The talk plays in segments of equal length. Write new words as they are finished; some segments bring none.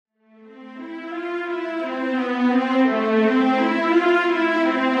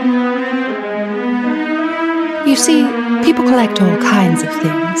You see, people collect all kinds of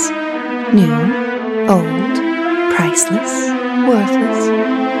things. New, old, priceless, worthless.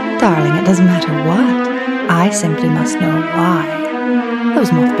 Darling, it doesn't matter what. I simply must know why.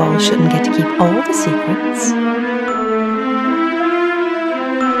 Those mothballs shouldn't get to keep all the secrets.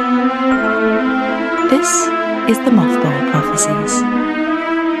 This is the Mothball Prophecies.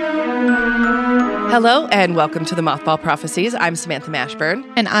 Hello and welcome to the Mothball Prophecies. I'm Samantha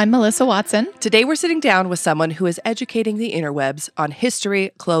Mashburn. And I'm Melissa Watson. Today we're sitting down with someone who is educating the interwebs on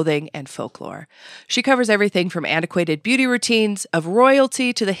history, clothing, and folklore. She covers everything from antiquated beauty routines of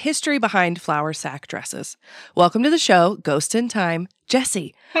royalty to the history behind flower sack dresses. Welcome to the show, Ghost in Time,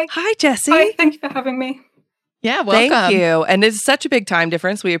 Jessie. Hi, Jessie. Hi, thank you for having me. Yeah, welcome. Thank you. And it's such a big time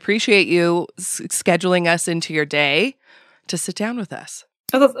difference. We appreciate you scheduling us into your day to sit down with us.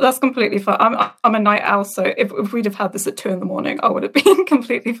 Oh, that's completely fine. I'm a night owl, so if we'd have had this at 2 a.m, I would have been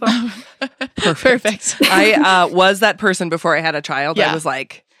completely fine. Perfect. I was that person before I had a child. Yeah. I was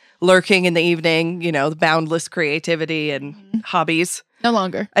like lurking in the evening, you know, the boundless creativity and hobbies. No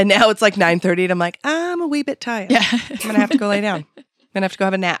longer. And now it's like 9:30 and I'm like, I'm a wee bit tired. Yeah. I'm going to have to go lay down. I'm going to have to go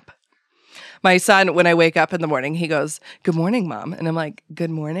have a nap. My son, when I wake up in the morning, he goes, "Good morning, Mom." And I'm like, "Good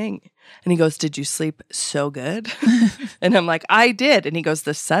morning." And he goes, "Did you sleep so good?" And I'm like, "I did." And he goes,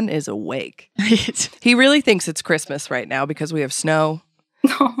 "The sun is awake." He really thinks it's Christmas right now because we have snow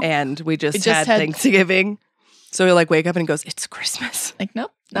and we just had Thanksgiving. So he'll like wake up and he goes, "It's Christmas." Like,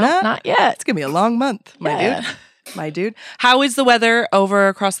 nope, not yet. It's going to be a long month, my dude. How is the weather over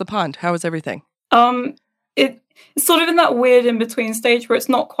across the pond? How is everything? It's sort of in that weird in-between stage where it's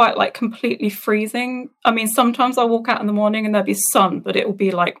not quite like completely freezing. I mean, sometimes I'll walk out in the morning and there'll be sun, but it will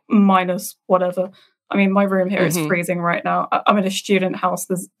be like minus whatever. I mean, my room here is freezing right now. I'm in a student house.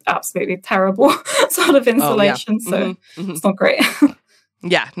 There's absolutely terrible sort of insulation, so it's not great.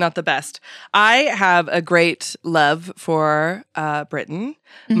 Yeah, not the best. I have a great love for Britain.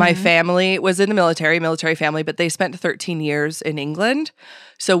 My family was in the military family, but they spent 13 years in England.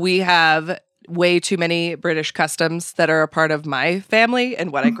 So we have way too many British customs that are a part of my family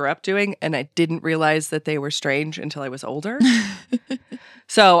and what I grew up doing, and I didn't realize that they were strange until I was older.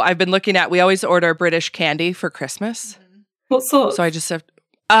 So I've been looking at, we always order British candy for Christmas. What sort? So I just have,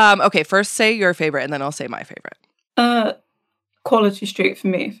 okay, first say your favorite and then I'll say my favorite. Quality Street for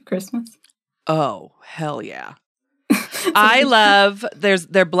me for Christmas. Oh, hell yeah. I love,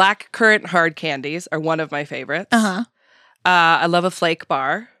 their black currant hard candies are one of my favorites. I love a flake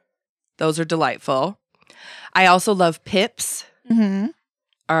bar. Those are delightful. I also love Pips.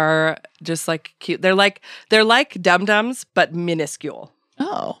 Are just like cute. They're like Dum-Dums, but minuscule.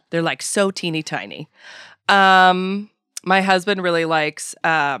 Oh. They're like so teeny tiny. My husband really likes,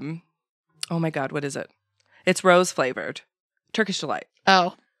 oh my God, what is it? It's rose flavored. Turkish Delight.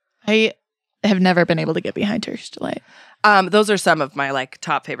 Oh. I have never been able to get behind Turkish Delight. Those are some of my like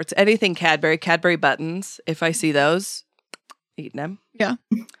top favorites. Anything Cadbury buttons. If I see those, eating them. Yeah.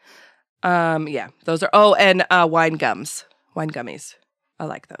 Yeah, those are. Oh, and wine gummies. I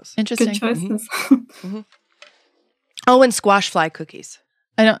like those. Interesting. Good choices. Oh, and squash fly cookies.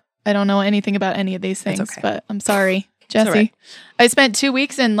 I don't know anything about any of these things, okay. but I'm sorry, Jessie. Right. I spent 2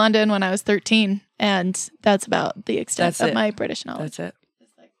 weeks in London when I was 13, and that's about the extent of my British knowledge. That's it.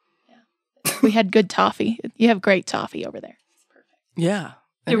 It's like, yeah. We had good toffee. You have great toffee over there. It's perfect. Yeah.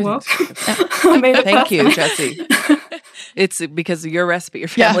 You're welcome. Thank you, Jessie. It's because of your recipe, your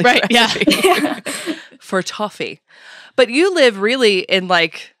family's recipe for toffee. But you live really in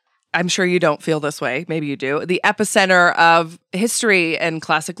like, I'm sure you don't feel this way, maybe you do, the epicenter of history and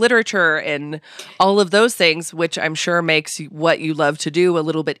classic literature and all of those things, which I'm sure makes what you love to do a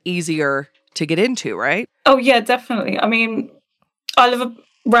little bit easier to get into, right? Oh, yeah, definitely. I mean, I live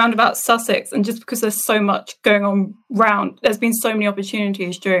round about Sussex, and just because there's so much going on round, there's been so many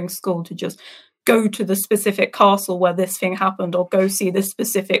opportunities during school to just go to the specific castle where this thing happened or go see this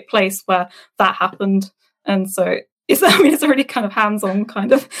specific place where that happened. And so it's already kind of hands-on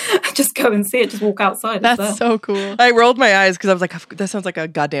kind of just go and see it, just walk outside. That's so cool. I rolled my eyes because I was like, that sounds like a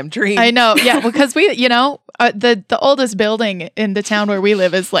goddamn dream. I know. Yeah, because we, the oldest building in the town where we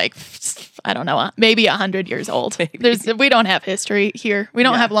live is like, I don't know, maybe 100 years old. We don't have history here. We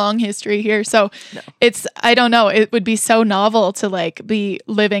don't have long history here. So it's, I don't know, it would be so novel to like be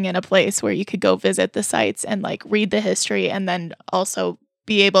living in a place where you could go visit the sites and like read the history and then also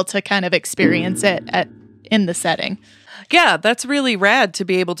be able to kind of experience it in the setting. Yeah, that's really rad to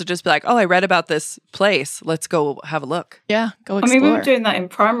be able to just be like, oh, I read about this place. Let's go have a look. Yeah, go explore. I mean, we were doing that in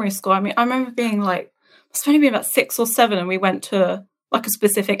primary school. I mean, I remember being like, it's only been about 6 or 7, and we went to like a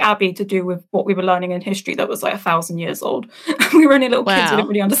specific abbey to do with what we were learning in history that was like 1,000 years old. We were only little kids, we didn't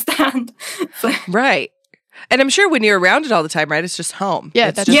really understand. So. Right. And I'm sure when you're around it all the time, right? It's just home. Yeah,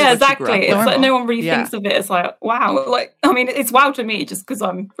 It's that's just yeah, what you grew exactly. up It's with. like no one really Yeah. thinks of it as like, wow. Like, I mean, it's wow to me just because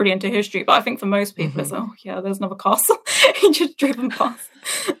I'm really into history. But I think for most people, it's, oh, yeah, there's another castle. You just driven past.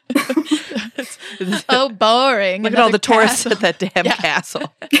 Oh, boring. Look at all Another the tourists castle. at that damn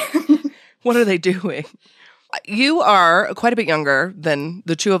castle. What are they doing? You are quite a bit younger than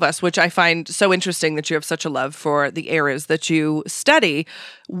the two of us, which I find so interesting that you have such a love for the eras that you study.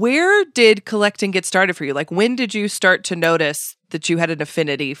 Where did collecting get started for you? Like, when did you start to notice that you had an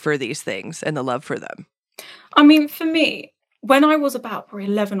affinity for these things and the love for them? I mean, for me, when I was about probably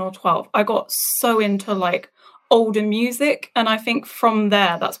 11 or 12, I got so into like older music. And I think from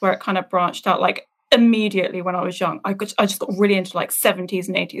there, that's where it kind of branched out. Like immediately when I was young, I just got really into like 70s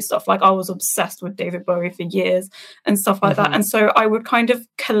and 80s stuff. Like I was obsessed with David Bowie for years and stuff like that. And so I would kind of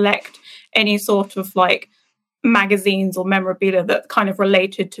collect any sort of like magazines or memorabilia that kind of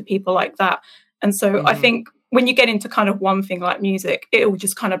related to people like that. And so I think when you get into kind of one thing like music, it all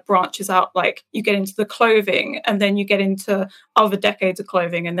just kind of branches out. Like you get into the clothing and then you get into other decades of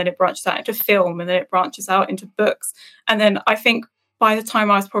clothing, and then it branches out into film, and then it branches out into books. And then I think by the time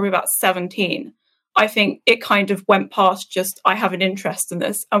I was probably about 17, I think it kind of went past just, I have an interest in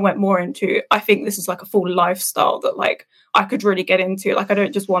this, and went more into, I think this is like a full lifestyle that like I could really get into. Like I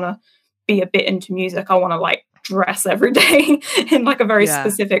don't just want to be a bit into music. I want to like dress every day in like a very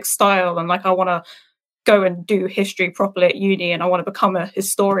specific style. And like I want to go and do history properly at uni, and I want to become a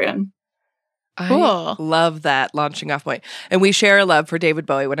historian. I love that launching off point. And we share a love for David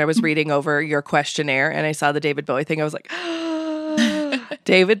Bowie. When I was reading over your questionnaire and I saw the David Bowie thing, I was like,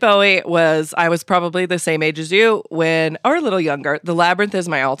 David Bowie I was probably the same age as you or a little younger. The Labyrinth is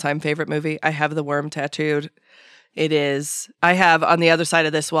my all-time favorite movie. I have the worm tattooed. It is. I have on the other side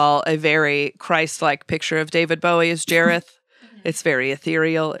of this wall a very Christ-like picture of David Bowie as Jareth. It's very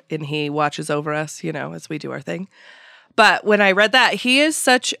ethereal, and he watches over us, as we do our thing. But when I read that, he is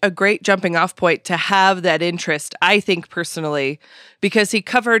such a great jumping off point to have that interest, I think personally, because he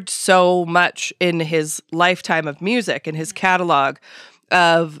covered so much in his lifetime of music and his catalog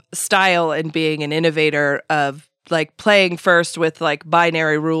of style and being an innovator, of like playing first with like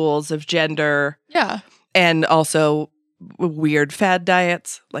binary rules of gender. Yeah. And also weird fad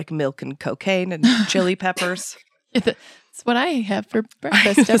diets like milk and cocaine and chili peppers. It's what I have for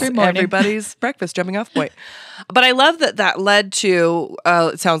breakfast every morning. Everybody's breakfast jumping off point. But I love that led to,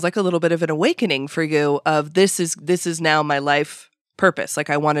 it sounds like a little bit of an awakening for you of this is now my life purpose. Like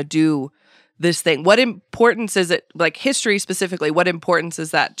I want to do this thing. What importance is it, like history specifically, what importance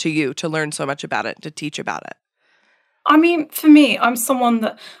is that to you to learn so much about it, to teach about it? I mean, for me, I'm someone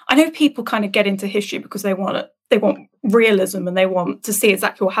that, I know people kind of get into history because they want realism and they want to see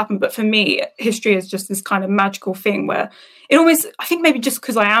exactly what happened. But for me, history is just this kind of magical thing where it almost, I think maybe just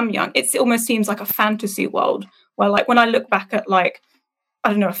because I am young, it almost seems like a fantasy world where like when I look back at like, I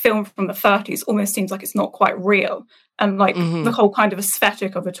don't know, a film from the 30s, almost seems like it's not quite real. And like the whole kind of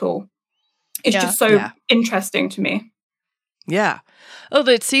aesthetic of it all is just so interesting to me. Yeah. Oh,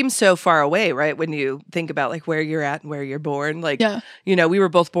 it seems so far away, right? When you think about like where you're at and where you're born. Like, we were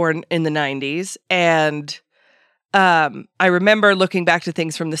both born in the 90s. And I remember looking back to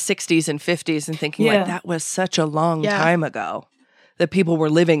things from the 60s and 50s and thinking like that was such a long time ago that people were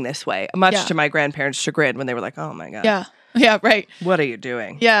living this way, much to my grandparents' chagrin when they were like, oh my God. Yeah. Yeah, right. What are you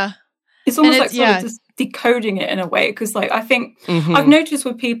doing? Yeah. It's almost like sort of just decoding it in a way, because like I think I've noticed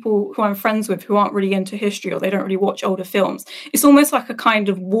with people who I'm friends with who aren't really into history or they don't really watch older films, it's almost like a kind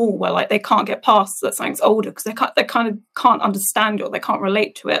of wall where like they can't get past that something's older because they kind of can't understand it or they can't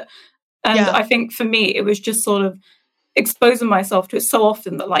relate to it. And I think for me it was just sort of exposing myself to it so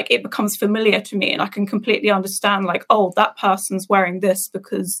often that like it becomes familiar to me and I can completely understand like, oh, that person's wearing this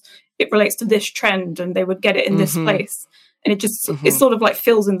because it relates to this trend and they would get it in this place. And it just, it sort of like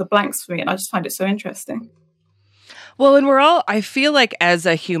fills in the blanks for me. And I just find it so interesting. Well, and I feel like as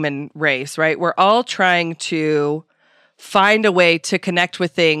a human race, right, we're all trying to find a way to connect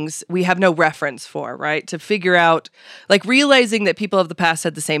with things we have no reference for, right? To figure out, like realizing that people of the past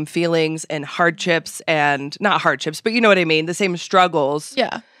had the same feelings and hardships and not hardships, but you know what I mean? The same struggles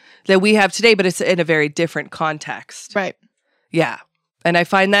that we have today, but it's in a very different context. Right. Yeah. And I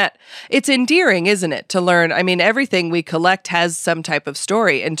find that it's endearing, isn't it, to learn? I mean, everything we collect has some type of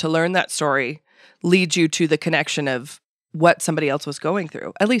story, and to learn that story leads you to the connection of what somebody else was going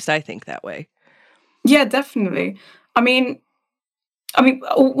through. At least I think that way. Yeah, definitely. I mean,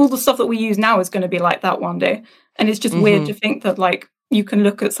 all the stuff that we use now is going to be like that one day. And it's just weird to think that, like, you can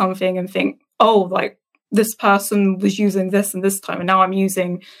look at something and think, oh, like, this person was using this and this time, and now I'm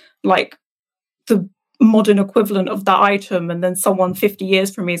using, like, the modern equivalent of that item, and then someone 50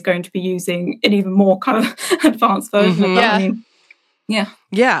 years from me is going to be using an even more kind of advanced version of that. Yeah. I mean,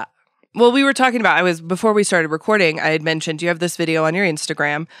 Yeah. Well, we were talking about, before we started recording, I had mentioned you have this video on your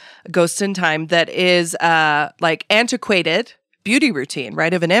Instagram, Ghosts in Time, that is like antiquated beauty routine,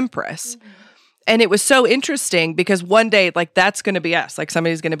 right, of an empress. Mm-hmm. And it was so interesting because one day, like, that's going to be us. Like,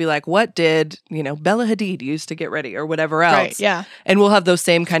 somebody's going to be like, what did, Bella Hadid use to get ready or whatever else? Right, yeah. And we'll have those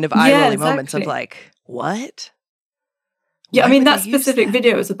same kind of eye-rolling moments of like, what? Yeah, Why I mean, would that they use specific that?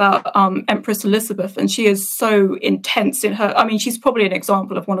 video is about Empress Elizabeth, and she is so intense in her. I mean, she's probably an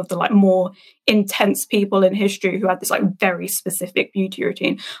example of one of the like more intense people in history who had this like very specific beauty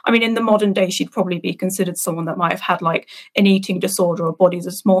routine. I mean, in the modern day, she'd probably be considered someone that might have had like an eating disorder or body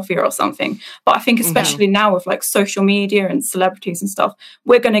dysmorphia or something. But I think especially now with like social media and celebrities and stuff,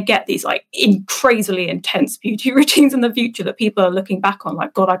 we're going to get these like crazily intense beauty routines in the future that people are looking back on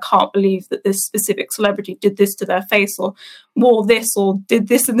like, God, I can't believe that this specific celebrity did this to their face or wore this or did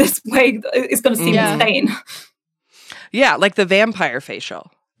this in this way. It's going to seem insane. Yeah, like the vampire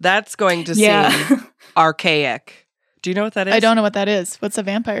facial. That's going to seem archaic. Do you know what that is? I don't know what that is. What's a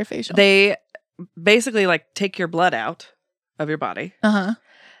vampire facial? They basically like take your blood out of your body,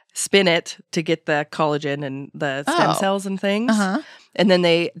 spin it to get the collagen and the stem cells and things, and then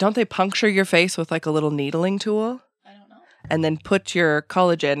they puncture your face with like a little needling tool. I don't know. And then put your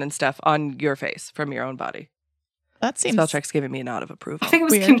collagen and stuff on your face from your own body. That seems... Spellcheck's giving me a nod of approval. I think it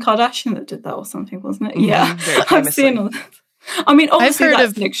was Weird. Kim Kardashian that did that or something, wasn't it? Mm-hmm, Yeah, very I've seen all that. I mean, obviously heard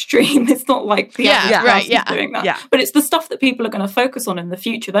that's of- an extreme. It's not like the average person doing that. Yeah. But it's the stuff that people are going to focus on in the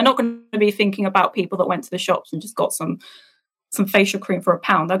future. They're not going to be thinking about people that went to the shops and just got some facial cream for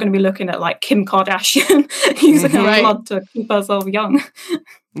 £1. They're going to be looking at like Kim Kardashian using her blood to keep herself young.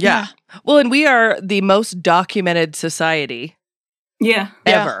 Yeah. Well, and we are the most documented society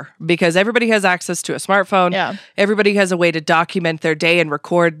ever because everybody has access to a smartphone. Yeah. Everybody has a way to document their day and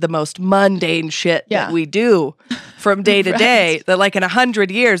record the most mundane shit that we do from day to day that like in 100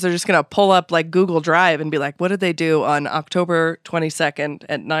 years, they're just going to pull up like Google Drive and be like, what did they do on October 22nd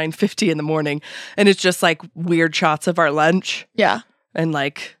at 9:50 in the morning? And it's just like weird shots of our lunch. Yeah. And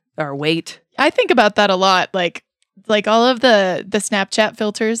like our weight. I think about that a lot. Like all of the Snapchat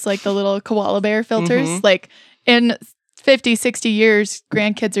filters, like the little koala bear filters, like in 50, 60 years,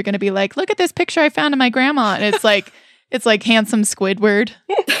 grandkids are going to be like, look at this picture I found of my grandma. And it's like handsome Squidward.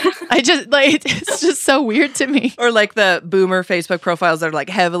 It's just so weird to me. Or like the boomer Facebook profiles that are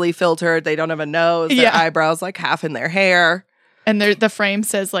like heavily filtered. They don't have a nose. Their eyebrows like half in their hair. And the frame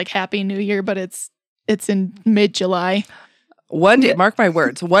says like Happy New Year, but it's in mid-July. One day, mark my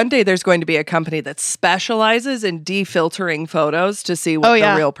words, one day there's going to be a company that specializes in defiltering photos to see what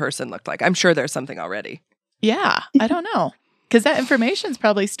the real person looked like. I'm sure there's something already. Yeah, I don't know. Because that information's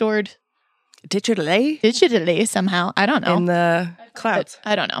probably stored digitally somehow. I don't know. In the clouds.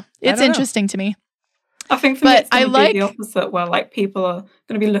 I don't know. It's interesting to me. I think for me it's going to be the opposite, where like people are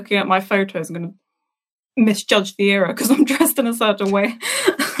going to be looking at my photos and going to misjudge the era because I'm dressed in a certain way.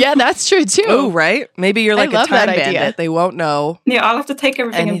 Yeah, that's true too. Oh, right? Maybe you're like a time bandit. They won't know. Yeah, I'll have to take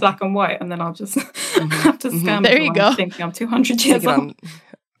everything in black and white and then I'll just have to scan There you go. thinking I'm 200 years old.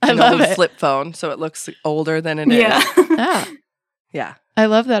 I love old it. flip phone, so it looks older than it is. Yeah. I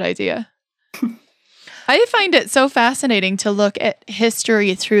love that idea. I find it so fascinating to look at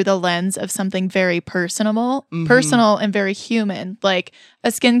history through the lens of something very personal and very human, like a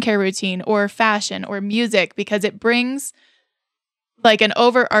skincare routine or fashion or music, because it brings like an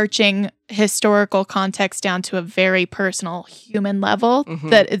overarching historical context down to a very personal human level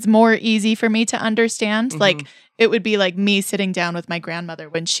that it's more easy for me to understand. Like it would be like me sitting down with my grandmother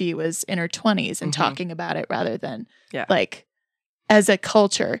when she was in her 20s and talking about it rather than like as a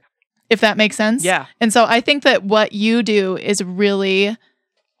culture, if that makes sense. Yeah. And so I think that what you do is really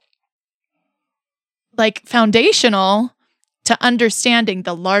like foundational to understanding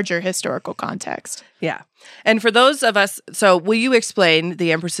the larger historical context. Yeah. And for those of us, so will you explain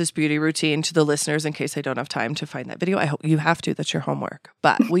the Empress's beauty routine to the listeners in case I don't have time to find that video? I hope you have to. That's your homework.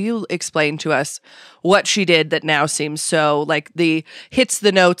 But will you explain to us what she did that now seems so like hits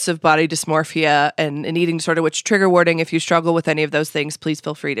the notes of body dysmorphia and an eating disorder, which trigger warning, if you struggle with any of those things, please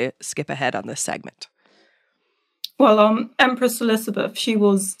feel free to skip ahead on this segment. Well, Empress Elizabeth, she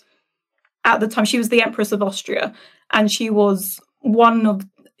was, at the time, she was the Empress of Austria, and she was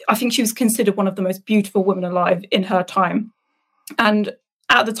I think she was considered one of the most beautiful women alive in her time. And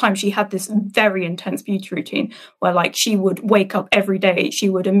at the time, she had this very intense beauty routine where, like, she would wake up every day. She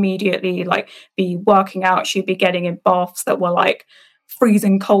would immediately, like, be working out. She'd be getting in baths that were, like,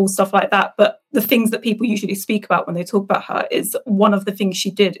 freezing cold, stuff like that. But the things that people usually speak about when they talk about her is one of the things she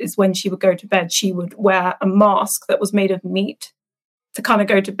did is when she would go to bed, she would wear a mask that was made of meat to kind of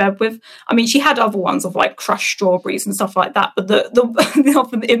go to bed with. I mean, she had other ones of like crushed strawberries and stuff like that, but the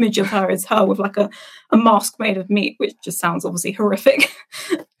often the image of her is her with like a mask made of meat, which just sounds obviously horrific.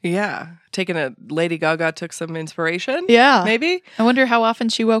 Yeah. Lady Gaga took some inspiration. Yeah. Maybe. I wonder how often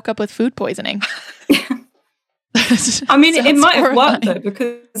she woke up with food poisoning. I mean, it might have worked horrifying. though,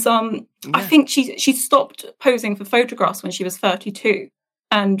 because I think she stopped posing for photographs when she was 32.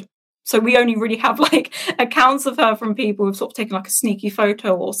 And so we only really have like accounts of her from people who've sort of taken like a sneaky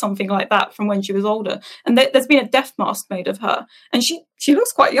photo or something like that from when she was older. And there's been a death mask made of her, and she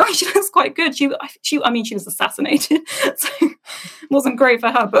looks quite young. She looks quite good. She was assassinated, so it wasn't great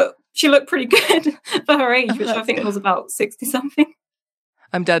for her, but she looked pretty good for her age, which I think was about 60 something.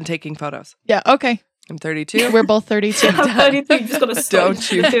 I'm done taking photos. Yeah. Okay. I'm 32. We're both 32. I'm 32. You just got to stop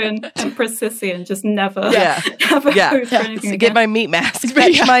Don't you? doing Empress Sissy and just never Yeah. ever Yeah. post for anything So again. get my meat mask.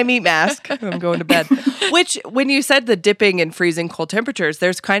 Fetch my meat mask. I'm going to bed. Which, when you said the dipping and freezing cold temperatures,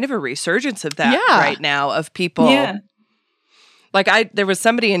 there's kind of a resurgence of that right now of people. Yeah. Like there was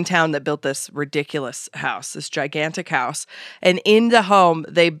somebody in town that built this ridiculous house, this gigantic house. And in the home,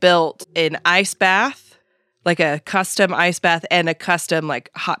 they built an ice bath, like a custom ice bath and a custom like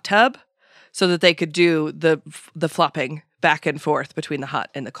hot tub, so that they could do the flopping back and forth between the hot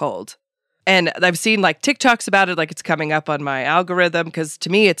and the cold. And I've seen like TikToks about it, like it's coming up on my algorithm, because to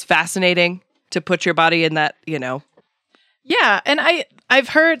me it's fascinating to put your body in that, Yeah, and I've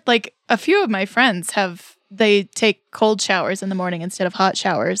heard like a few of my friends they take cold showers in the morning instead of hot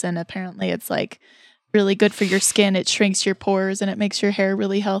showers, and apparently it's like really good for your skin. It shrinks your pores and it makes your hair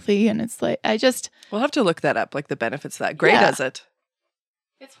really healthy, and it's like We'll have to look that up, like the benefits of that. Gray does it.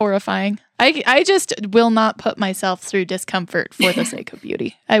 It's horrifying. I just will not put myself through discomfort for the sake of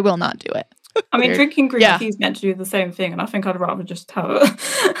beauty. I will not do it. I mean, Weird. drinking green tea is meant to do the same thing, and I think I'd rather just have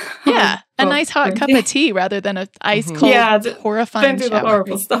a nice hot cup of tea rather than a ice cold, horrifying Don't do shower. the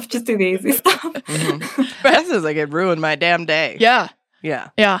horrible stuff. Just do the easy stuff. This is like it ruined my damn day. Yeah. Yeah.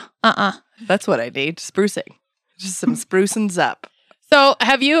 That's what I need. Sprucing. Just some sprucings up. So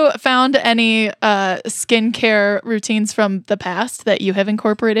have you found any skincare routines from the past that you have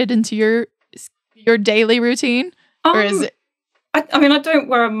incorporated into your daily routine? Or is it? I mean, I don't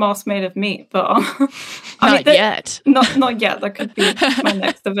wear a mask made of meat, but Not yet. Not yet. That could be my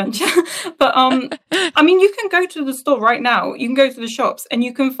next adventure. But I mean, you can go to the store right now. You can go to the shops and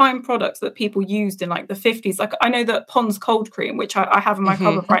you can find products that people used in like the 50s. Like I know that Pond's cold cream, which I have in my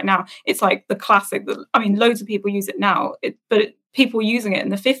cupboard right now. It's like the classic. I mean, loads of people use it now. People were using it in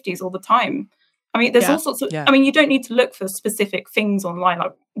the 50s all the time. I mean, there's all sorts of. I mean, you don't need to look for specific things online,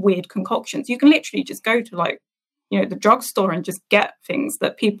 like weird concoctions. You can literally just go to like, the drugstore and just get things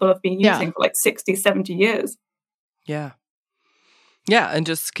that people have been using for like 60, 70 years. Yeah. Yeah, and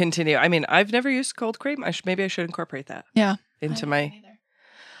just continue. I mean, I've never used cold cream. Maybe I should incorporate that. Into my.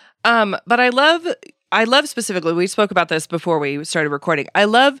 But I love specifically. We spoke about this before we started recording. I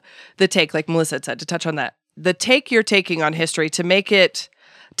love the take, like Melissa had said, to touch on that. The take you're taking on history to make it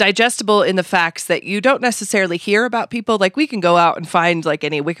digestible in the facts that you don't necessarily hear about people. Like we can go out and find like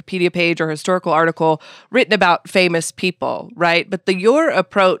any Wikipedia page or historical article written about famous people, right? But your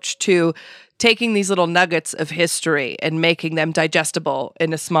approach to taking these little nuggets of history and making them digestible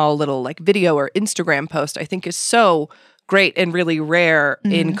in a small little like video or Instagram post, I think is so great and really rare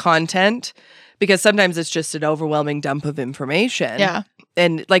in content, because sometimes it's just an overwhelming dump of information. Yeah.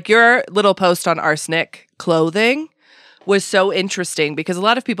 And like your little post on arsenic clothing was so interesting, because a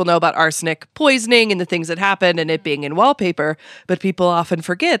lot of people know about arsenic poisoning and the things that happen and it being in wallpaper, but people often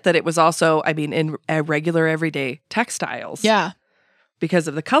forget that it was also, in regular everyday textiles. Yeah. Because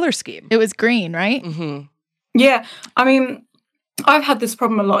of the color scheme. It was green, right? Mm-hmm. Yeah. I mean, I've had this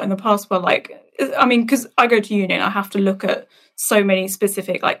problem a lot in the past where because I go to uni and I have to look at so many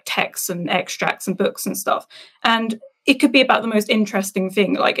specific like texts and extracts and books and stuff. And it could be about the most interesting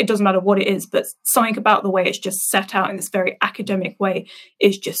thing. Like, it doesn't matter what it is, but something about the way it's just set out in this very academic way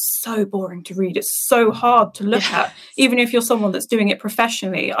is just so boring to read. It's so hard to look at, even if you're someone that's doing it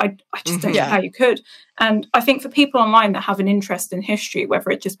professionally. I just don't know how you could. And I think for people online that have an interest in history,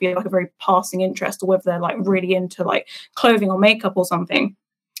 whether it just be like a very passing interest or whether they're like really into like clothing or makeup or something,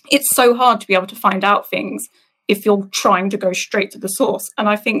 it's so hard to be able to find out things if you're trying to go straight to the source. And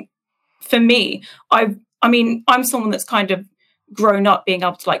I think for me, I'm someone that's kind of grown up being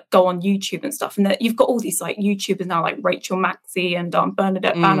able to like go on YouTube and stuff. And that you've got all these like YouTubers now, like Rachel Maxey and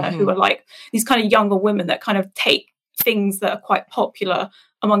Bernadette Banner, who are like these kind of younger women that kind of take things that are quite popular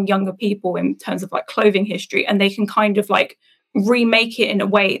among younger people in terms of like clothing history. And they can kind of like remake it in a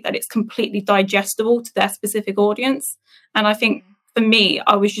way that it's completely digestible to their specific audience. And I think for me,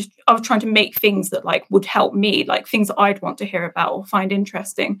 I was trying to make things that like would help me, like things that I'd want to hear about or find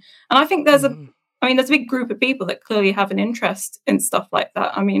interesting. And I think there's a big group of people that clearly have an interest in stuff like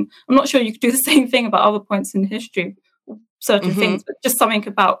that. I mean, I'm not sure you could do the same thing about other points in history, certain things, but just something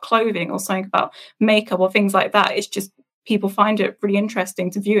about clothing or something about makeup or things like that. It's just people find it really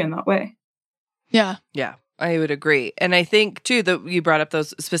interesting to view in that way. Yeah. Yeah. I would agree. And I think, too, that you brought up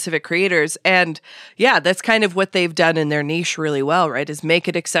those specific creators. And yeah, that's kind of what they've done in their niche really well, right? Is make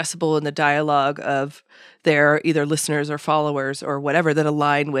it accessible in the dialogue of their either listeners or followers or whatever that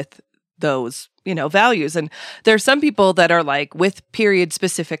align with those, values. And there's some people that are like with period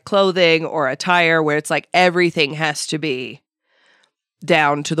specific clothing or attire where it's like everything has to be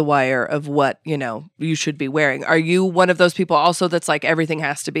down to the wire of what, you should be wearing. Are you one of those people also that's like everything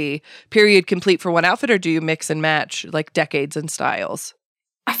has to be period complete for one outfit, or do you mix and match like decades and styles?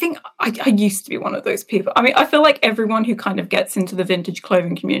 I think I used to be one of those people. I mean, I feel like everyone who kind of gets into the vintage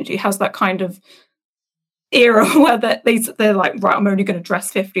clothing community has that kind of era where they're like, right, I'm only going to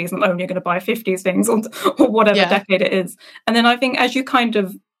dress 50s, I'm only going to buy 50s things or whatever decade it is. And then I think as you kind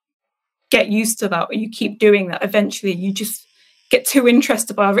of get used to that, or you keep doing that, eventually you just get too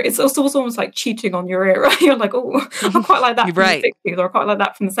interested by it. It's also almost like cheating on your era. You're like, oh, I quite like that from the 60s, or I quite like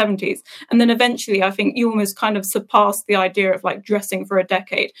that from the 70s. And then eventually I think you almost kind of surpass the idea of like dressing for a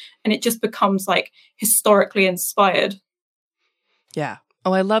decade, and it just becomes like historically inspired. Yeah.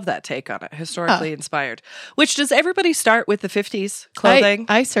 Oh, I love that take on it. Historically inspired. Which, does everybody start with the 50s clothing?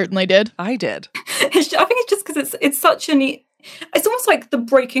 I certainly did. I did. I think it's just because it's such a neat... It's almost like the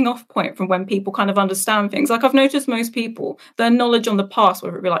breaking off point from when people kind of understand things. Like I've noticed most people, their knowledge on the past,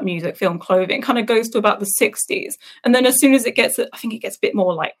 whether it be like music, film, clothing, kind of goes to about the 60s. And then as soon as I think it gets a bit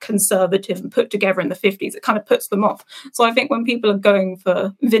more like conservative and put together in the 50s, it kind of puts them off. So I think when people are going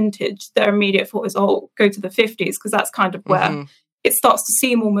for vintage, their immediate thought is, oh, go to the 50s, because that's kind of where it starts to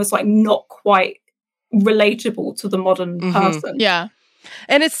seem almost like not quite relatable to the modern person. Yeah.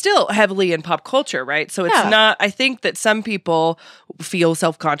 And it's still heavily in pop culture, right? So it's not, I think that some people feel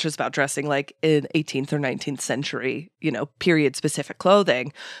self-conscious about dressing like in 18th or 19th century, period specific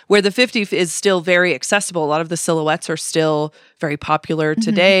clothing, where the 50s is still very accessible. A lot of the silhouettes are still very popular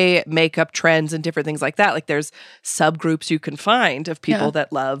today, makeup trends and different things like that. Like there's subgroups you can find of people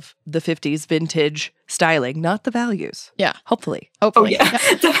that love the 50s vintage styling, not the values. Yeah. Hopefully. Oh, yeah.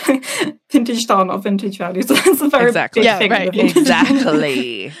 Vintage style, not vintage values. That's a very big thing. Right.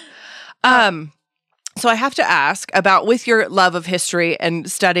 Exactly. So I have to ask about, with your love of history and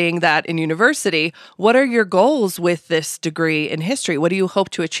studying that in university, what are your goals with this degree in history? What do you hope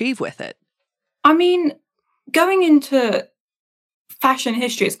to achieve with it? I mean, going into fashion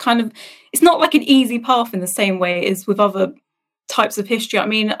history, it's not like an easy path in the same way as with other types of history. I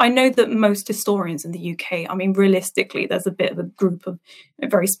mean, I know that most historians in the UK, I mean, realistically, there's a bit of a group of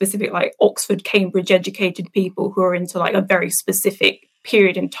very specific, like Oxford, Cambridge educated people who are into like a very specific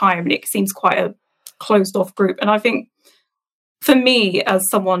period in time, and it seems quite a closed off group. And I think for me, as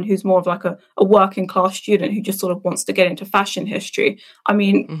someone who's more of like a working class student who just sort of wants to get into fashion history, I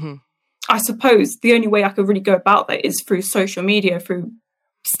mean, I suppose the only way I could really go about that is through social media, through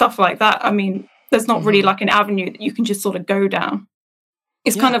stuff like that. I mean, there's not really like an avenue that you can just sort of go down.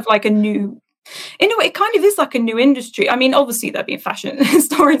 It's kind of like in a way, it kind of is like a new industry. I mean, obviously there've been fashion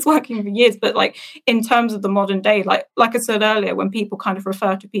historians working for years, but like in terms of the modern day, like I said earlier, when people kind of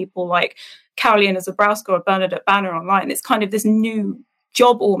refer to people like Caroline Zabrowska or Bernadette Banner online, it's kind of this new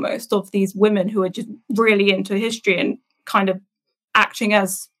job almost of these women who are just really into history and kind of acting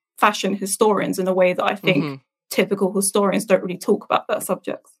as fashion historians in a way that I think typical historians don't really talk about their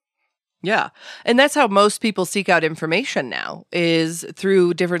subjects. Yeah. And that's how most people seek out information now, is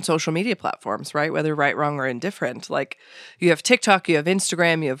through different social media platforms, right? Whether right, wrong, or indifferent. Like you have TikTok, you have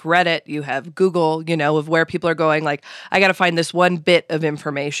Instagram, you have Reddit, you have Google, of where people are going like, I got to find this one bit of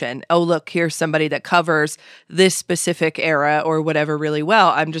information. Oh, look, here's somebody that covers this specific era or whatever really well.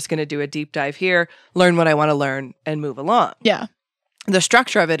 I'm just going to do a deep dive here, learn what I want to learn, and move along. Yeah. The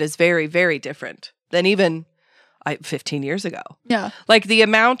structure of it is very, very different than even 15 years ago. Yeah. Like the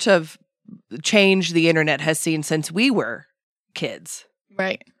amount of change the internet has seen since we were kids.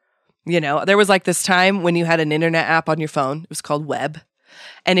 Right. There was like this time when you had an internet app on your phone. It was called Web.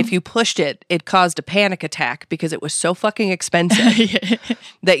 And if you pushed it, it caused a panic attack because it was so fucking expensive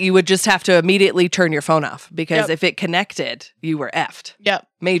that you would just have to immediately turn your phone off, because if it connected, you were effed. Yep.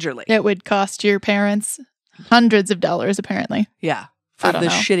 Majorly. It would cost your parents hundreds of dollars, apparently. Yeah. For the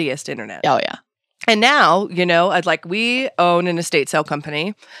shittiest internet. Oh, yeah. And now, we own an estate sale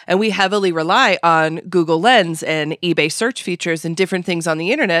company, and we heavily rely on Google Lens and eBay search features and different things on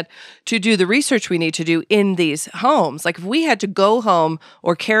the internet to do the research we need to do in these homes. Like if we had to go home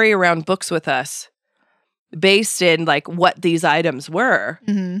or carry around books with us based in like what these items were,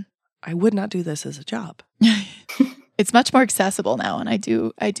 I would not do this as a job. It's much more accessible now, and I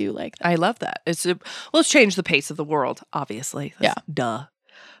do like that. I love that. It's changed the pace of the world, obviously. That's duh.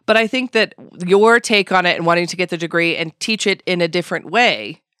 But I think that your take on it and wanting to get the degree and teach it in a different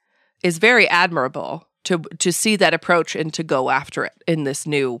way is very admirable to see that approach and to go after it in this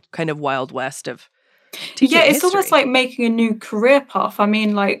new kind of Wild West of teaching it's history. almost like making a new career path. I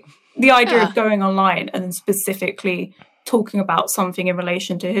mean, like the idea of going online and then specifically talking about something in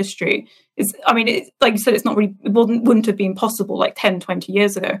relation to history is, I mean, like you said, it's not really, it wouldn't have been possible like 10, 20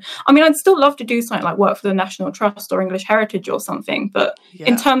 years ago. I mean, I'd still love to do something like work for the National Trust or English Heritage or something, but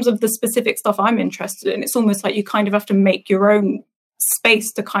in terms of the specific stuff I'm interested in, it's almost like you kind of have to make your own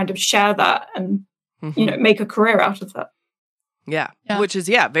space to kind of share that and, make a career out of that. Yeah, which is,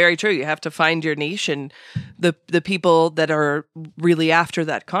 very true. You have to find your niche and the people that are really after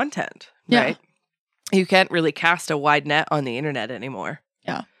that content, right? You can't really cast a wide net on the internet anymore.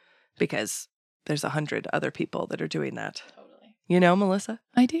 Yeah. Because there's 100 other people that are doing that. Totally. You know, Melissa?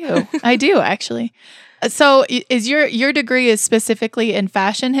 I do. I do, actually. So is your degree is specifically in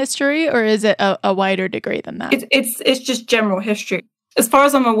fashion history, or is it a wider degree than that? It's just general history. As far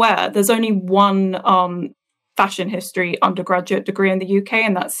as I'm aware, there's only one fashion history undergraduate degree in the UK,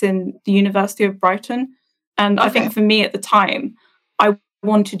 and that's in the University of Brighton. And I think for me at the time, I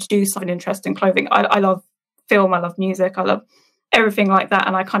wanted to do something interesting in clothing. I love film, I love music, I love everything like that,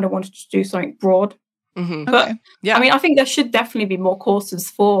 and I kind of wanted to do something broad. But I mean, I think there should definitely be more courses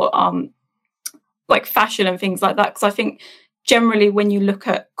for like fashion and things like that, because I think generally when you look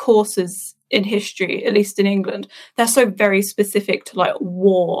at courses in history, at least in England, they're so very specific to like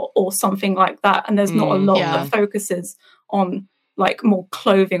war or something like that, and there's not a lot that focuses on like more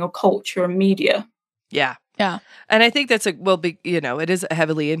clothing or culture and media. Yeah. And I think it is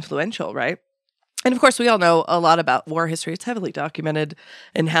heavily influential, right? And of course, we all know a lot about war history. It's heavily documented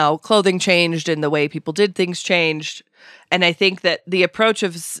and how clothing changed and the way people did things changed. And I think that the approach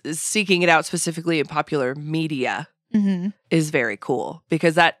of seeking it out specifically in popular media is very cool,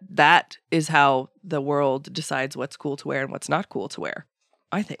 because that is how the world decides what's cool to wear and what's not cool to wear,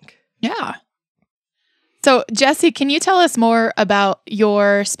 I think. Yeah. So, Jessie, can you tell us more about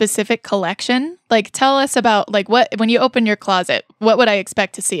your specific collection? Like, tell us about, like, when you open your closet, what would I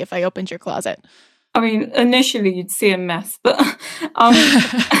expect to see if I opened your closet? I mean, initially you'd see a mess, but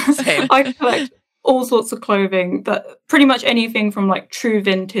I collect all sorts of clothing, that pretty much anything from, like, true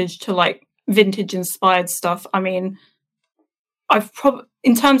vintage to, like, vintage-inspired stuff. I mean,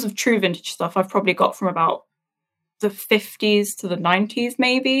 in terms of true vintage stuff, I've probably got from about the 50s to the 90s,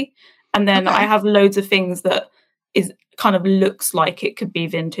 maybe. And then I have loads of things that is kind of looks like it could be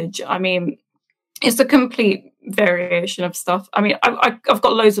vintage. I mean, it's a complete variation of stuff. I mean, I've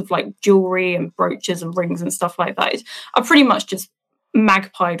got loads of like jewelry and brooches and rings and stuff like that. I pretty much just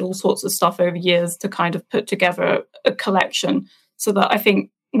magpied all sorts of stuff over years to kind of put together a collection, so that I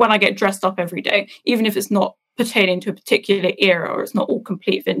think when I get dressed up every day, even if it's not pertaining to a particular era or it's not all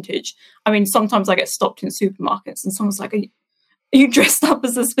complete vintage. I mean, sometimes I get stopped in supermarkets and someone's like, are you dressed up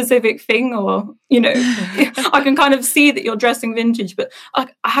as a specific thing? Or, I can kind of see that you're dressing vintage. But I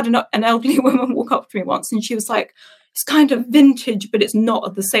had an elderly woman walk up to me once and she was like, it's kind of vintage, but it's not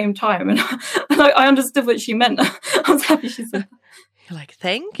at the same time. And I understood what she meant. I was happy she said that. You're like,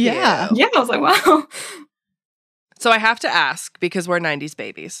 thank you. Yeah, I was like, wow. So I have to ask, because we're 90s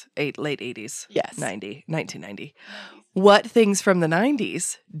babies, late 80s. Yes. 1990. What things from the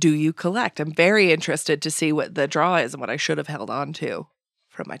 90s do you collect? I'm very interested to see what the draw is and what I should have held on to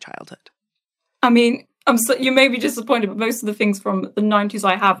from my childhood. I mean, you may be disappointed, but most of the things from the 90s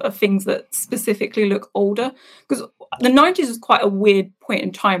I have are things that specifically look older. Because the 90s is quite a weird point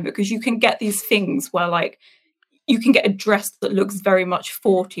in time, because you can get these things where, like, you can get a dress that looks very much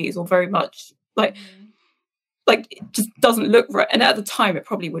 40s or very much, like it just doesn't look right. And at the time, it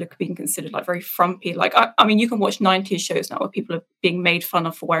probably would have been considered like very frumpy. Like, I mean, you can watch 90s shows now where people are being made fun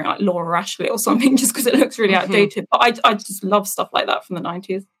of for wearing like Laura Ashley or something just because it looks really outdated. But I just love stuff like that from the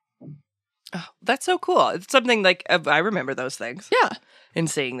 90s. Oh, that's so cool. It's something like, I remember those things. Yeah. And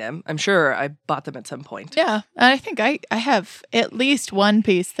seeing them. I'm sure I bought them at some point. Yeah. And I think I have at least one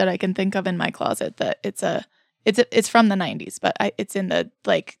piece that I can think of in my closet that it's from the 90s, but it's in the,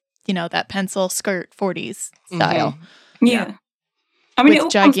 like, that pencil skirt 40s style. Yeah. I mean,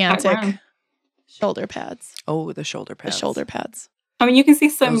 with gigantic shoulder pads. Oh, the shoulder pads. The shoulder pads. I mean, you can see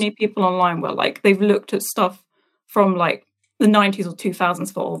so many people online where like they've looked at stuff from like the 90s or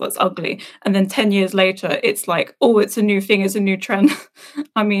 2000s for, oh, that's ugly. And then 10 years later, it's like, oh, it's a new thing, it's a new trend.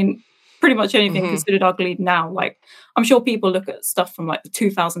 I mean, pretty much anything considered ugly now. Like, I'm sure people look at stuff from like the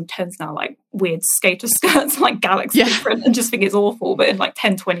 2010s now, like weird skater skirts, like galaxy print, and just think it's awful. But in like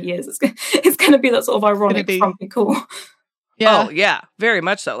 10, 20 years, it's going to be that sort of ironic, frumpy cool. Yeah. Oh, yeah, very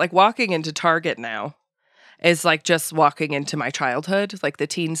much so. Like walking into Target now is like just walking into my childhood. Like the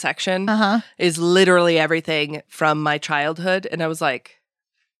teen section is literally everything from my childhood. And I was like,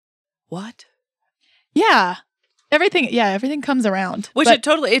 what? Yeah. Everything comes around. Which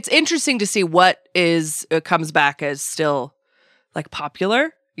it's interesting to see what comes back as still like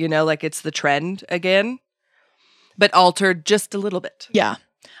popular, you know, like it's the trend again, but altered just a little bit. Yeah.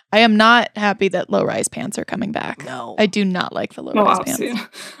 I am not happy that low-rise pants are coming back. No. I do not like the low-rise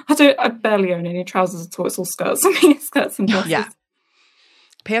pants. I barely own any trousers at all. It's all skirts. I mean, skirts and dresses. Yeah.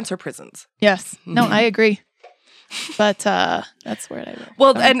 Pants are prisons. Yes. No, I agree. But that's where I wear.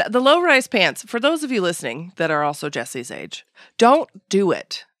 Well, and the low-rise pants, for those of you listening that are also Jessie's age, don't do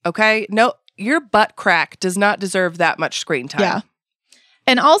it, okay? No, your butt crack does not deserve that much screen time. Yeah.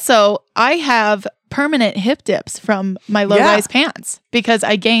 And also, I have permanent hip dips from my low-rise pants because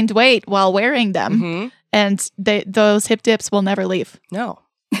I gained weight while wearing them, and those hip dips will never leave. No.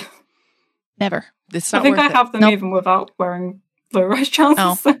 Never. It's not I think worth I have them even without wearing low-rise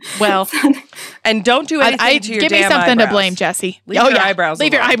trousers. Oh, well. And don't do anything to your give me something eyebrows. to blame, Jessie. Leave your eyebrows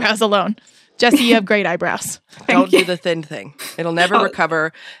Leave alone. your eyebrows alone. Jessie, you have great eyebrows. Don't do the thin thing. It'll never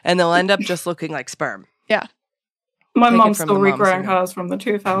recover, and they'll end up just looking like sperm. Yeah. My mom's still regrowing hers from the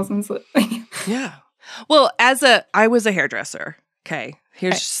 2000s. Yeah. Well, I was a hairdresser. Okay.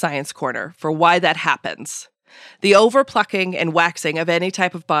 Here's science corner for why that happens. The overplucking and waxing of any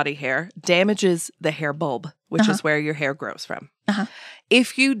type of body hair damages the hair bulb, which is where your hair grows from.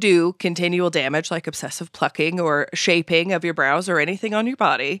 If you do continual damage, like obsessive plucking or shaping of your brows or anything on your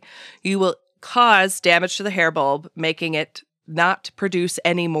body, you will cause damage to the hair bulb, making it not produce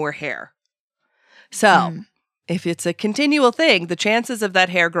any more hair. So, if it's a continual thing, the chances of that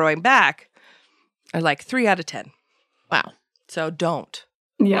hair growing back are like 3 out of 10. Wow. So don't.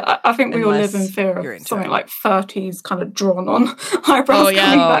 Yeah, I think we all live in fear of something like 30s kind of drawn on eyebrows. Oh, yeah.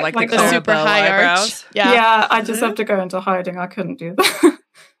 Coming back, like the super high eyebrows. Yeah, I just have to go into hiding. I couldn't do that.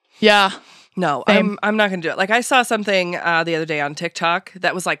 Yeah. No, I'm not going to do it. Like I saw something the other day on TikTok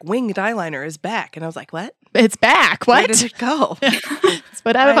that was like winged eyeliner is back. And I was like, what? It's back. What? Where did it go? That's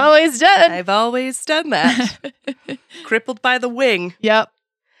what I've always done. I've always done that. Crippled by the wing. Yep.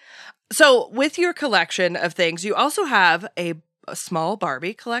 So with your collection of things, you also have a small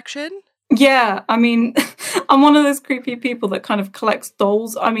Barbie collection. Yeah, I mean, I'm one of those creepy people that kind of collects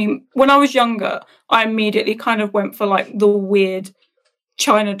dolls. I mean, when I was younger, I immediately kind of went for like the weird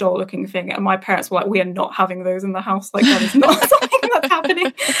China doll looking thing, and my parents were like, we are not having those in the house. Like, that is not something that's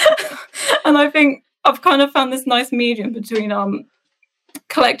happening. And I think I've kind of found this nice medium between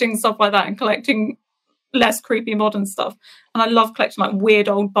collecting stuff like that and collecting less creepy modern stuff. And I love collecting like weird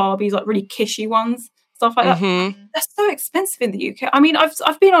old Barbies, like really kishy ones, stuff like that. They're so expensive in the UK. I mean,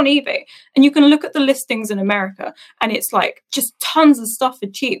 I've been on eBay, and you can look at the listings in America, and it's like just tons of stuff for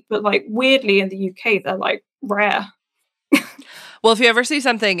cheap, but like weirdly in the UK they're like rare. Well, if you ever see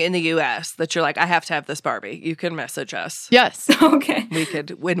something in the US that you're like, I have to have this Barbie, you can message us. Yes. Okay. We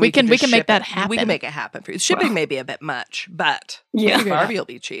can make that happen. We can make it happen for you. Shipping may be a bit much, but Barbie will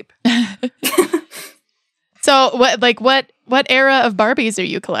be cheap. So what era of Barbies are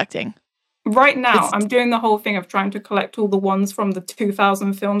you collecting? Right now, I'm doing the whole thing of trying to collect all the ones from the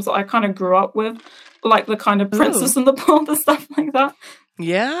 2000 films that I kind of grew up with, like the kind of Princess and the Pauper stuff like that.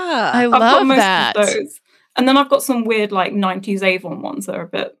 Yeah. I I've got love most that. of those. And then I've got some weird like 90s Avon ones that are a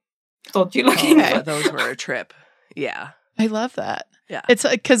bit dodgy looking. Oh, yeah, those were a trip. Yeah. I love that. Yeah. It's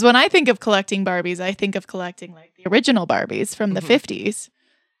because when I think of collecting Barbies, I think of collecting like the original Barbies from the 50s.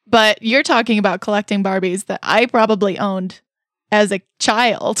 But you're talking about collecting Barbies that I probably owned as a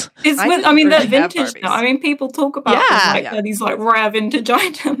child. I mean, they're vintage now. I mean, people talk about them like they're these like rare vintage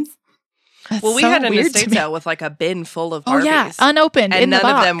items. That's well, we had an estate sale with like a bin full of Barbies. Oh, yeah. Unopened and in the box.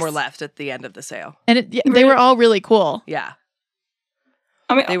 none of them were left at the end of the sale. And they were all really cool. Yeah.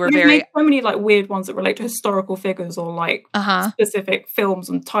 I mean, they were we've made so many like weird ones that relate to historical figures or like specific films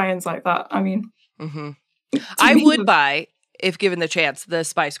and tie-ins like that. I mean, I would buy, if given the chance, the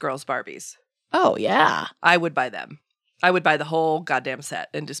Spice Girls Barbies. Oh, yeah. I would buy them. I would buy the whole goddamn set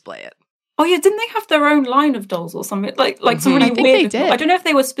and display it. Oh yeah, didn't they have their own line of dolls or something? Like some really I think weird. they did. I don't know if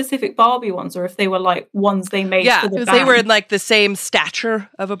they were specific Barbie ones or if they were like ones they made for the they were band. in like the same stature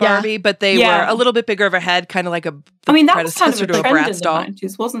of a Barbie, but they were a little bit bigger of a head, kind of like a. I mean, that was kind of a to a trend in Bratz the doll.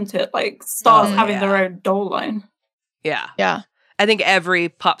 90s, wasn't it? Like stars having their own doll line. Yeah, Yeah. I think every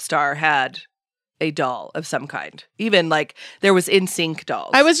pop star had a doll of some kind. Even like there was NSYNC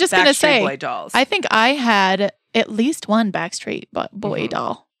dolls. I was just going to Backstreet say, Boy dolls. I think I had at least one Backstreet Boy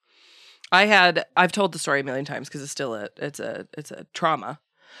doll. I've told the story a million times because it's still it's a trauma.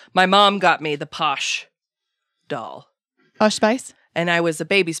 My mom got me the Posh doll. Posh Spice? And I was a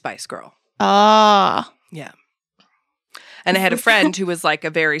Baby Spice girl. Ah. Yeah. And I had a friend who was like a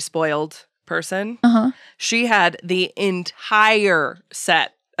very spoiled person. Uh-huh. She had the entire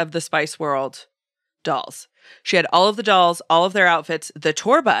set of the Spice World dolls. She had all of the dolls, all of their outfits, the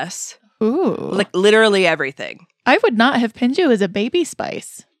tour bus. Ooh. Like literally everything. I would not have pinned you as a Baby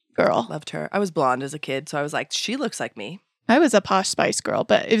Spice girl. Loved her. I was blonde as a kid, so I was like, she looks like me. I was a Posh Spice girl,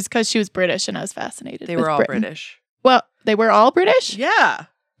 but it was because she was British and I was fascinated. They with were all Britain. British. Well, they were all British? Yeah.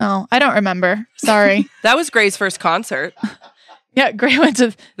 Oh, I don't remember. Sorry. That was Gray's first concert. Yeah, Gray went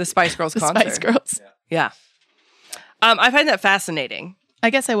to The Spice Girls the concert. Spice Girls. Yeah. I find that fascinating. I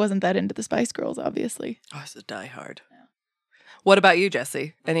guess I wasn't that into the Spice Girls, obviously. Oh, it's a diehard. What about you,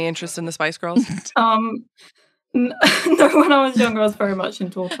 Jessie? Any interest in the Spice Girls? No, when I was younger, I was very much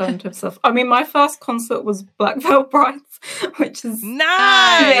into alternative stuff. I mean, my first concert was Black Veil Brides, which is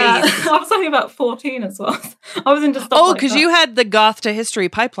Nice! Yeah, I was only about 14 as well. I was into stuff Oh, like because that. you had the goth to history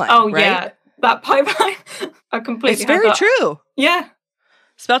pipeline. Oh, right? yeah. That pipeline. I completely It's had very that. true. Yeah.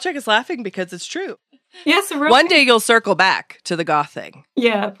 Spellcheck is laughing because it's true. Yes, One day you'll circle back to the goth thing.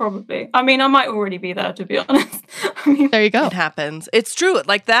 Yeah, probably. I mean, I might already be there, to be honest. I mean, There you go. It happens. It's true.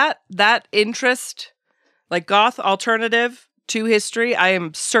 Like that interest, like goth alternative to history, I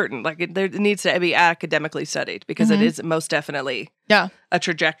am certain, like it needs to be academically studied because it is most definitely a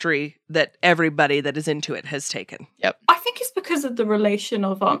trajectory that everybody that is into it has taken. Yep. I think it's because of the relation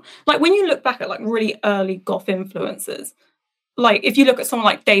of like when you look back at like really early goth influences, like if you look at someone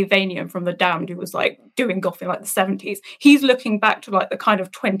like Dave Vanian from The Damned, who was like doing goth in like the 70s, he's looking back to like the kind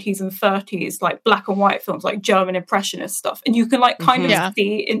of 20s and 30s, like black and white films, like German Impressionist stuff. And you can like kind of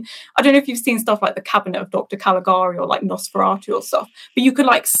see in, I don't know if you've seen stuff like The Cabinet of Dr. Caligari or like Nosferatu or stuff, but you can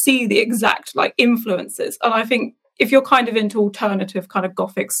like see the exact like influences. And I think if you're kind of into alternative kind of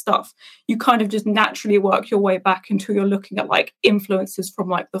gothic stuff, you kind of just naturally work your way back until you're looking at like influences from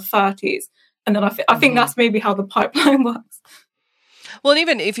like the 30s. And then I think that's maybe how the pipeline works. Well, and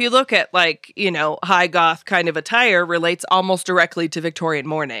even if you look at like, you know, high goth kind of attire relates almost directly to Victorian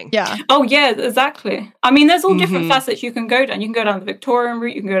mourning. Yeah. Oh, yeah, exactly. I mean, there's all different facets you can go down. You can go down the Victorian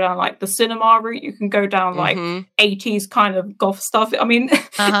route. You can go down like the cinema route. You can go down like 80s kind of goth stuff. I mean,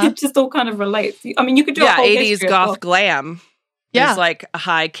 it just all kind of relates. I mean, you could do a whole 80s history goth glam Yeah. is like a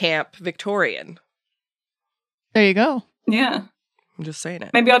high camp Victorian. There you go. Yeah. I'm just saying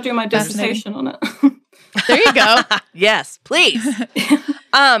it. Maybe I'll do my dissertation on it. There you go. Yes, please.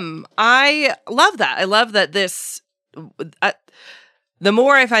 I love that. I love that this. The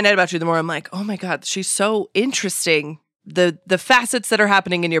more I find out about you, the more I'm like, oh my God, she's so interesting. The facets that are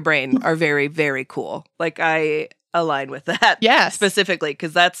happening in your brain are very, very cool. Like I align with that. Yes. Specifically,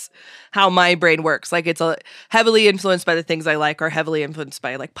 because that's how my brain works. Like it's heavily influenced by the things I like, or heavily influenced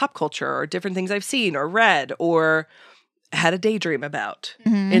by like pop culture or different things I've seen or read or had a daydream about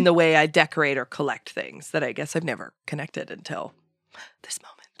in the way I decorate or collect things that I guess I've never connected until this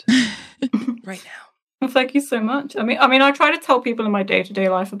moment right now. Well, thank you so much. I mean, I try to tell people in my day-to-day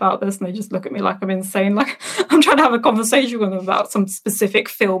life about this and they just look at me like I'm insane. Like I'm trying to have a conversation with them about some specific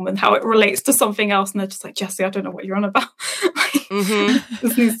film and how it relates to something else. And they're just like, Jessie, I don't know what you're on about.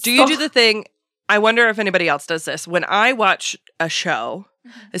 Do you do the thing? I wonder if anybody else does this. When I watch a show,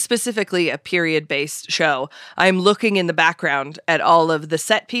 specifically a period-based show, I'm looking in the background at all of the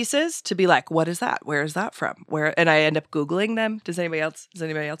set pieces to be like, what is that? Where is that from? Where? And I end up Googling them. Does anybody else do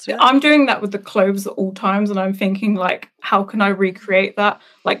that? I'm doing that with the clothes at all times, and I'm thinking like, how can I recreate that?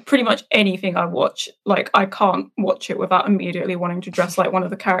 Like pretty much anything I watch, like I can't watch it without immediately wanting to dress like one of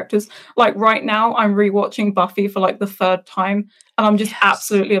the characters. Like right now, I'm rewatching Buffy for like the third time, and I'm just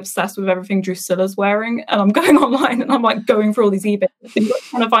absolutely obsessed with everything Drusilla's wearing. And I'm going online and I'm like going through all these eBay things,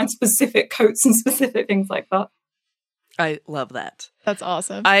 trying to find specific coats and specific things like that. I love that. That's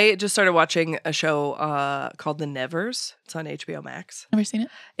awesome. I just started watching a show called The Nevers. It's on HBO Max. Never seen it.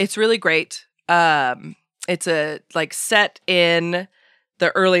 It's really great. It's a like set in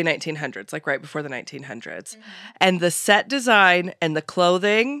the early 1900s, like right before the 1900s. And the set design and the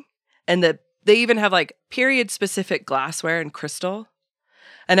clothing and they even have like period specific glassware and crystal.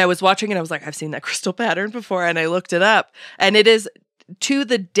 And I was watching and I was like, I've seen that crystal pattern before. And I looked it up. And it is to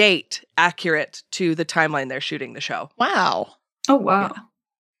the date accurate to the timeline they're shooting the show. Wow. Oh, wow. Yeah.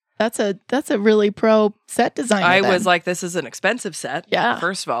 That's a really pro set designer. I then. was like, this is an expensive set. Yeah.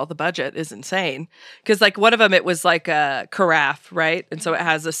 First of all, the budget is insane. Because like one of them, it was like a carafe, right? And so it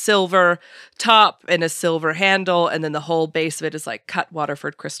has a silver top and a silver handle. And then the whole base of it is like cut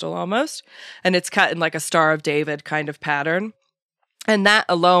Waterford crystal almost. And it's cut in like a Star of David kind of pattern. And that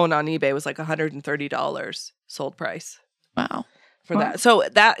alone on eBay was like $130 sold price. Wow. For that. So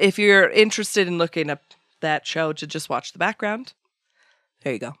that if you're interested in looking up that show to just watch the background,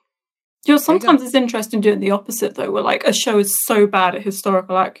 there you go. You know, sometimes it's interesting doing the opposite, though, where like a show is so bad at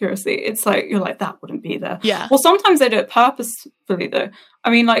historical accuracy. It's like, you're like, that wouldn't be there. Yeah. Well, sometimes they do it purposefully, though.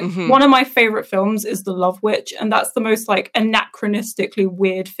 I mean, like, one of my favorite films is The Love Witch, and that's the most like anachronistically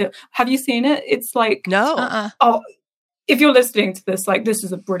weird film. Have you seen it? It's like, No. Oh, if you're listening to this, like, this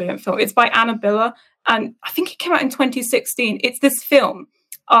is a brilliant film. It's by Annabella, and I think it came out in 2016. It's this film,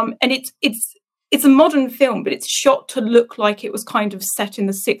 and it's a modern film, but it's shot to look like it was kind of set in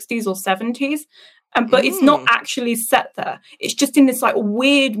the 60s or 70s. But it's not actually set there. It's just in this like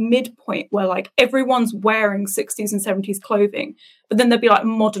weird midpoint where like everyone's wearing 60s and 70s clothing, but then there'd be like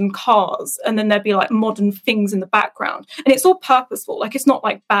modern cars and then there'd be like modern things in the background. And it's all purposeful. Like it's not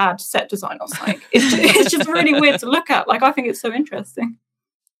like bad set design or something. It's just really weird to look at. Like I think it's so interesting.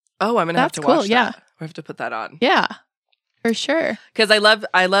 Oh, I'm going to have to cool, watch yeah. that. We have to put that on. Yeah. For sure. Because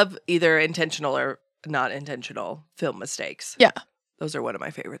I love either intentional or not intentional film mistakes. Yeah. Those are one of my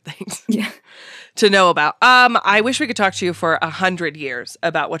favorite things Yeah. to know about. I wish we could talk to you for 100 years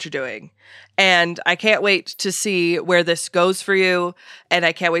about what you're doing. And I can't wait to see where this goes for you. And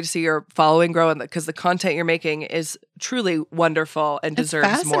I can't wait to see your following grow because the content you're making is truly wonderful and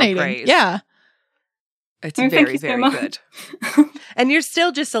deserves more praise. Yeah. It's Thank very, you so very much. good. And you're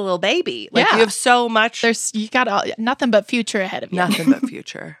still just a little baby. Like Yeah. you have so much. You got nothing but future ahead of you. Nothing but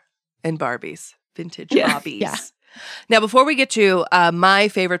future. And Barbies. Vintage Barbies. Yeah. Now, before we get to my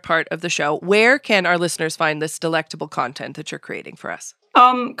favorite part of the show, where can our listeners find this delectable content that you're creating for us?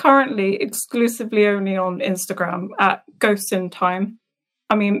 Currently exclusively only on Instagram at Ghosts in Time.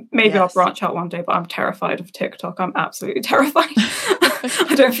 I mean, maybe I'll branch out one day, but I'm terrified of TikTok. I'm absolutely terrified.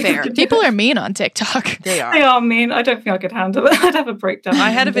 I don't think I could do People it. are mean on TikTok. They are. They are mean. I don't think I could handle it. I'd have a breakdown. I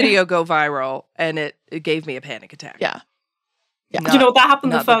had a video go viral, and it gave me a panic attack. Yeah. Do you know what that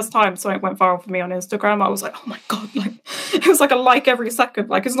happened the first time? So it went viral for me on Instagram. I was like, oh my God, like it was like a like every second.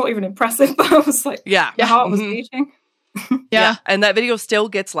 Like it's not even impressive, but I was like, Yeah. my heart was beating. Yeah. And that video still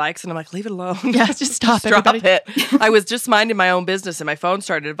gets likes, and I'm like, leave it alone. Yeah. Just stop Drop everybody. it. I was just minding my own business, and my phone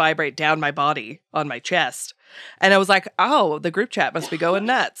started to vibrate down my body on my chest. And I was like, oh, the group chat must be going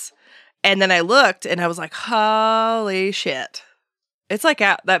nuts. And then I looked, and I was like, holy shit. It's like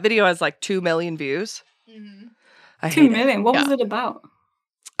that video has like 2 million views. Mm-hmm. I 2 hate million. What Yeah. was it about?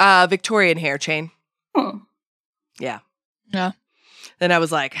 it. Victorian hair chain. Oh. Yeah. Yeah. Then I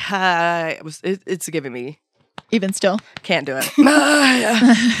was like, hi. It's giving me, Even still. can't do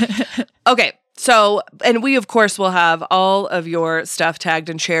it. Okay. So, and we, of course, will have all of your stuff tagged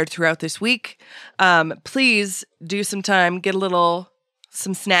and shared throughout this week. Please do some time, get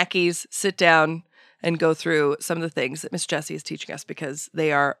some snackies, sit down and go through some of the things that Miss Jessie is teaching us because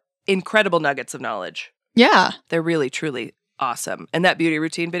they are incredible nuggets of knowledge. Yeah. They're really, truly awesome. And that beauty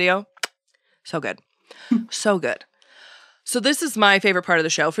routine video, so good. So good. So this is my favorite part of the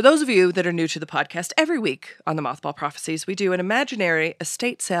show. For those of you that are new to the podcast, every week on the Mothball Prophecies, we do an imaginary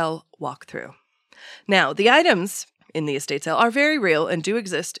estate sale walkthrough. Now, the items in the estate sale are very real and do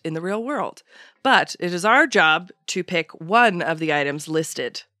exist in the real world. But it is our job to pick one of the items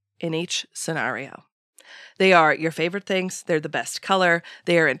listed in each scenario. They are your favorite things. They're the best color.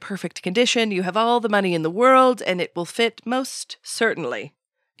 They are in perfect condition. You have all the money in the world, and it will fit most certainly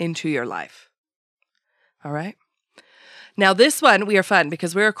into your life. All right? Now, this one, we are fun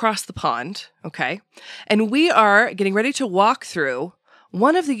because we're across the pond, okay? And we are getting ready to walk through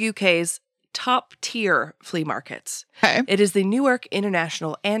one of the UK's top-tier flea markets. Okay. It is the Newark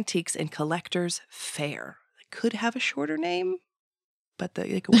International Antiques and Collectors Fair. It could have a shorter name, but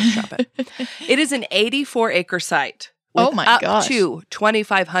they could workshop it. It is an 84-acre site with Oh my up gosh. to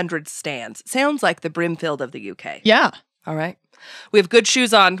 2,500 stands. Sounds like the Brimfield of the UK. Yeah. All right. We have good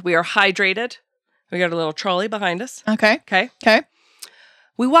shoes on. We are hydrated. We got a little trolley behind us. Okay. Okay. Okay.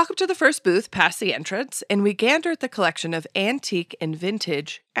 We walk up to the first booth past the entrance, and we gander at the collection of antique and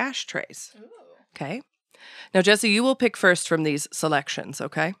vintage ashtrays. Okay. Now, Jessie, you will pick first from these selections,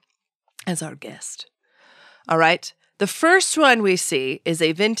 okay? As our guest. All right. The first one we see is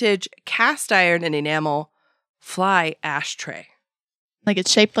a vintage cast iron and enamel fly ashtray. Like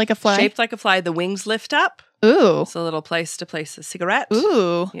it's shaped like a fly? Shaped like a fly. The wings lift up. Ooh. It's a little place to place a cigarette.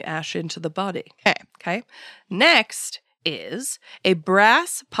 Ooh. You ash into the body. Okay. Okay. Next is a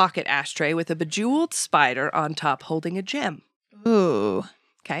brass pocket ashtray with a bejeweled spider on top holding a gem. Ooh.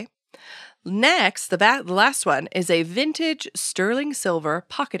 Okay. Next, the last one is a vintage sterling silver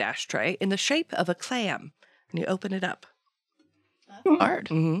pocket ashtray in the shape of a clam. And you open it up. That's hard.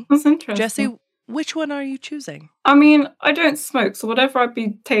 Mm-hmm. That's interesting. Jesse, which one are you choosing? I mean, I don't smoke, so whatever I'd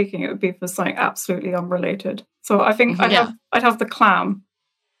be taking, it would be for something absolutely unrelated. So I think I'd have the clam.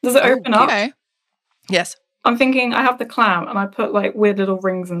 Does it open up? Okay. Yes. I'm thinking I have the clam and I put like weird little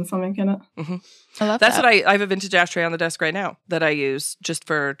rings and something in it. Mm-hmm. I love That's that. what I have a vintage ashtray on the desk right now that I use just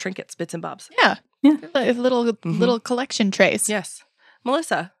for trinkets, bits and bobs. Yeah. Yeah. Like little collection trays. Yes.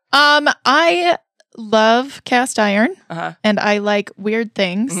 Melissa. I love cast iron Uh-huh. and I like weird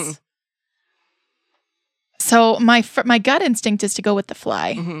things. Mhm. So my gut instinct is to go with the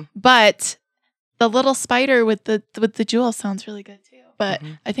fly, Mm-hmm. but the little spider with the jewel sounds really good too. But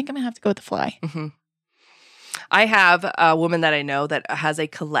Mhm. I think I'm gonna have to go with the fly. Mm-hmm. I have a woman that I know that has a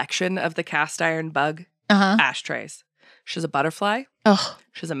collection of the cast iron bug ashtrays. She has a butterfly. Oh,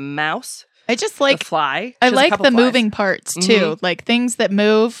 She has a mouse. I just A like fly. I She has a like couple the flies. moving parts too, like things that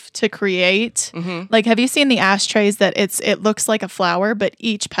move to create. Mm-hmm. Like, have you seen the ashtrays that it looks like a flower, but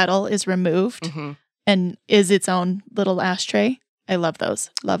each petal is removed Mm-hmm. and is its own little ashtray? I love those.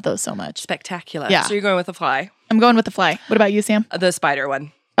 Love those so much. Spectacular. Yeah. So you're going with the fly. I'm going with the fly. What about you, Sam? The spider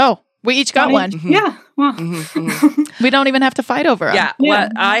one. Oh, we each got one. Mhm. Yeah. Wow. Mm-hmm. Mm-hmm. We don't even have to fight over them. Yeah. Yeah. Well,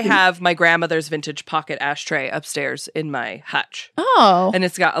 I have my grandmother's vintage pocket ashtray upstairs in my hutch. Oh, And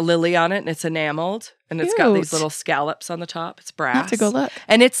it's got a lily on it and it's enameled and it's got these Cute. little scallops on the top. It's I brass. have to go look.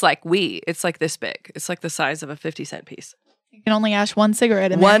 And it's like it's like this big. It's like the size of a 50-cent piece. You can only ash one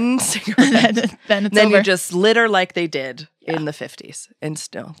cigarette in One there. cigarette. then it's Then over. you just litter like they did in the 50s. And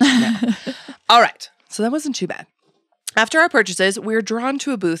still. No. All right. So that wasn't too bad. After our purchases, we're drawn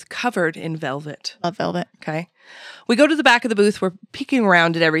to a booth covered in velvet. Love velvet. Okay. We go to the back of the booth. We're peeking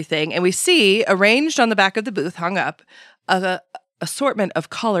around at everything. And we see arranged on the back of the booth, hung up, a assortment of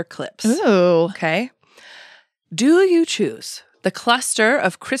collar clips. Ooh. Okay. Do you choose the cluster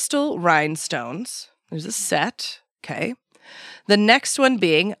of crystal rhinestones? There's a set. Okay. The next one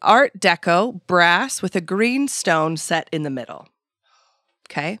being Art Deco brass with a green stone set in the middle.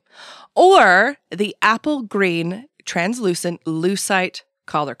 Okay. Or the apple green translucent lucite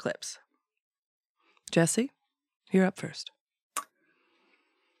collar clips. Jesse, you're up first.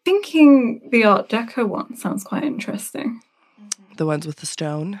 Thinking the Art Deco one sounds quite interesting. The ones with the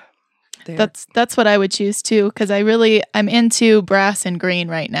stone. There. That's what I would choose too, because I'm into brass and green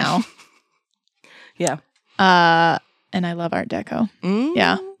right now. Yeah. And I love Art Deco. Mm.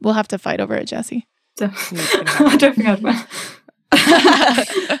 Yeah. We'll have to fight over it, Jesse. So, I don't think I'd win.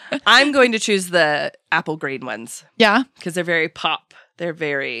 I'm going to choose the apple green ones Yeah. because they're very pop. They're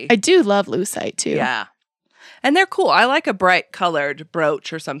very I do love lucite too. yeah, and they're cool. I like a bright colored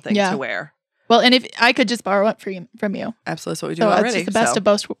brooch or something Yeah. to wear. Well, and if I could just borrow it from you. Absolutely, that's what we do So already. it's just the best of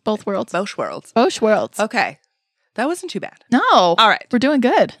both worlds. both worlds. Both worlds. Okay, that wasn't too bad. No. All right. We're doing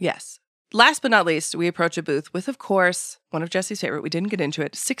good. Yes. Last but not least, we approach a booth with, of course, one of Jesse's favorite. We didn't get into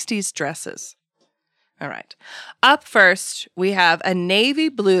it. 60s dresses. All right. Up first, we have a navy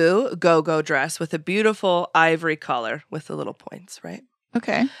blue go-go dress with a beautiful ivory collar with the little points, right?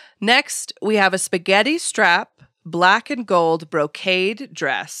 Okay. Next, we have a spaghetti strap, black and gold brocade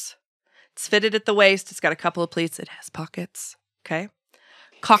dress. It's fitted at the waist. It's got a couple of pleats. It has pockets. Okay.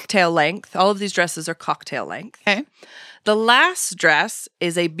 Cocktail length. All of these dresses are cocktail length. Okay. The last dress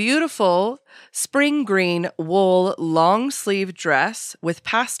is a beautiful spring green wool long sleeve dress with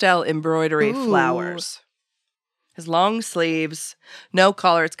pastel embroidery Ooh. flowers. Has long sleeves, no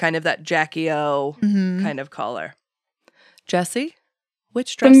collar. It's kind of that Jackie O Mhm. kind of collar. Jesse,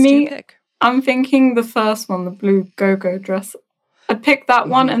 which dress do me- you pick? I'm thinking the first one, the blue go-go dress. I'd pick that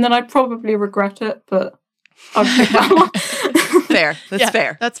one and then I'd probably regret it, but I'd pick that one. Fair. That's Yeah,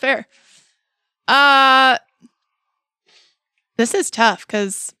 fair. That's fair. This is tough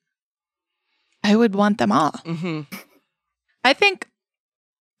because I would want them all. Mm-hmm. I think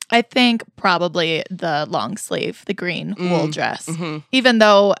probably the long sleeve, the green wool dress. Mm-hmm. Even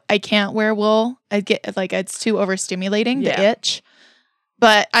though I can't wear wool, I get like it's too overstimulating, Yeah. the itch.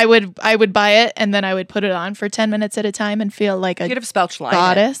 But I would buy it and then I would put it on for 10 minutes at a time and feel like You a could have Spelch line it.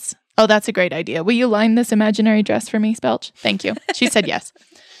 goddess. Oh, that's a great idea. Will you line this imaginary dress for me, Spelch? Thank you. She said yes.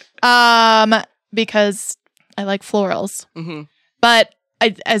 Because I like florals. Mm-hmm. But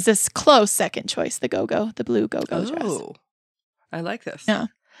as this close second choice, the blue go-go dress. Oh, I like this. Yeah.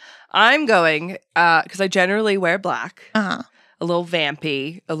 I'm going, because I generally wear black, Uh-huh. a little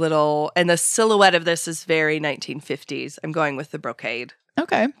vampy, and the silhouette of this is very 1950s. I'm going with the brocade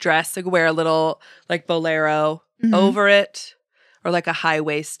Okay. dress. I could wear a little like bolero over it, or like a high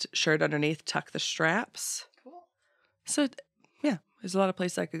waist shirt underneath, tuck the straps. Cool. So yeah, there's a lot of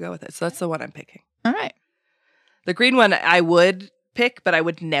places I could go with it. So that's the one I'm picking. All right. The green one I would pick, but I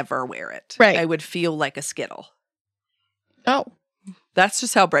would never wear it. Right. I would feel like a Skittle. Oh. That's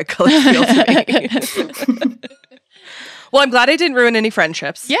just how bright colors feel to me. Well, I'm glad I didn't ruin any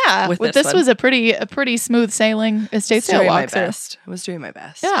friendships. Yeah. with Well, this this one. was a pretty smooth sailing estate sale walkthrough. I was doing my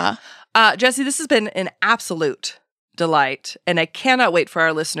best. Yeah. Jessie, this has been an absolute delight, and I cannot wait for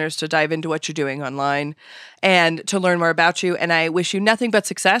our listeners to dive into what you're doing online and to learn more about you. And I wish you nothing but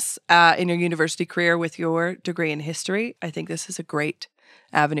success in your university career with your degree in history. I think this is a great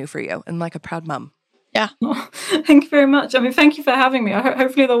avenue for you, and like a proud mum. Yeah. Oh, thank you very much. I mean, thank you for having me.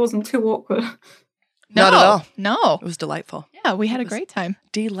 Hopefully that wasn't too awkward. Not at all. No. It was delightful. Yeah, we had a great time.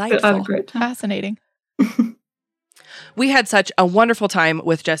 Delightful. I had a great time. Fascinating. We had such a wonderful time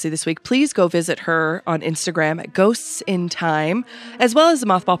with Jessie this week. Please go visit her on Instagram at Ghosts in Time, as well as the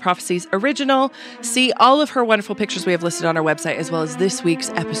Mothball Prophecies original. See all of her wonderful pictures we have listed on our website, as well as this week's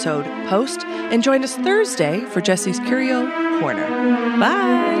episode post. And join us Thursday for Jessie's Curio Corner.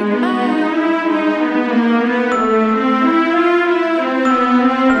 Bye. Bye.